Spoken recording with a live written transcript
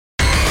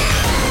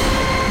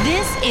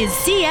is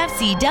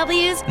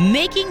CFCW's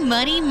Making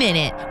Money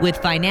Minute with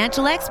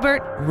financial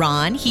expert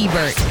Ron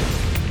Hebert.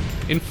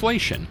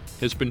 Inflation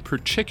has been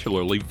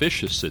particularly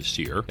vicious this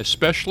year,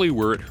 especially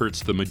where it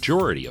hurts the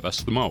majority of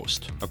us the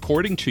most.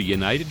 According to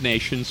United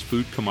Nations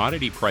Food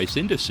Commodity Price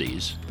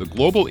Indices, the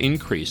global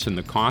increase in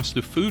the cost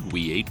of food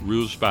we eat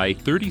rose by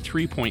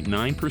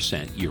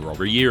 33.9% year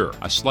over year.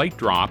 A slight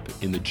drop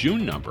in the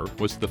June number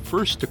was the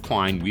first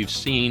decline we've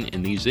seen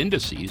in these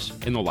indices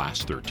in the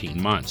last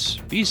 13 months.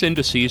 These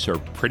indices are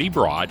pretty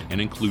broad and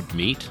include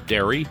meat,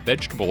 dairy,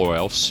 vegetable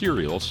oil,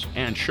 cereals,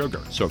 and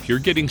sugar. So if you're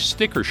getting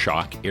sticker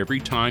shock every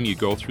time you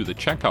go through the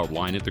checkout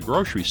line at the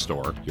grocery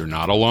store, you're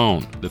not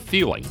alone. The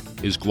feeling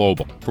is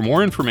global. For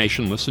more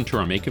information, listen to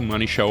our Making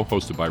Money show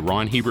hosted by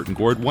Ron Hebert and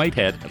Gord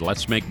Whitehead at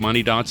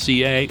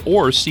letsmakemoney.ca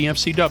or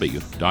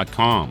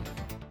cfcw.com.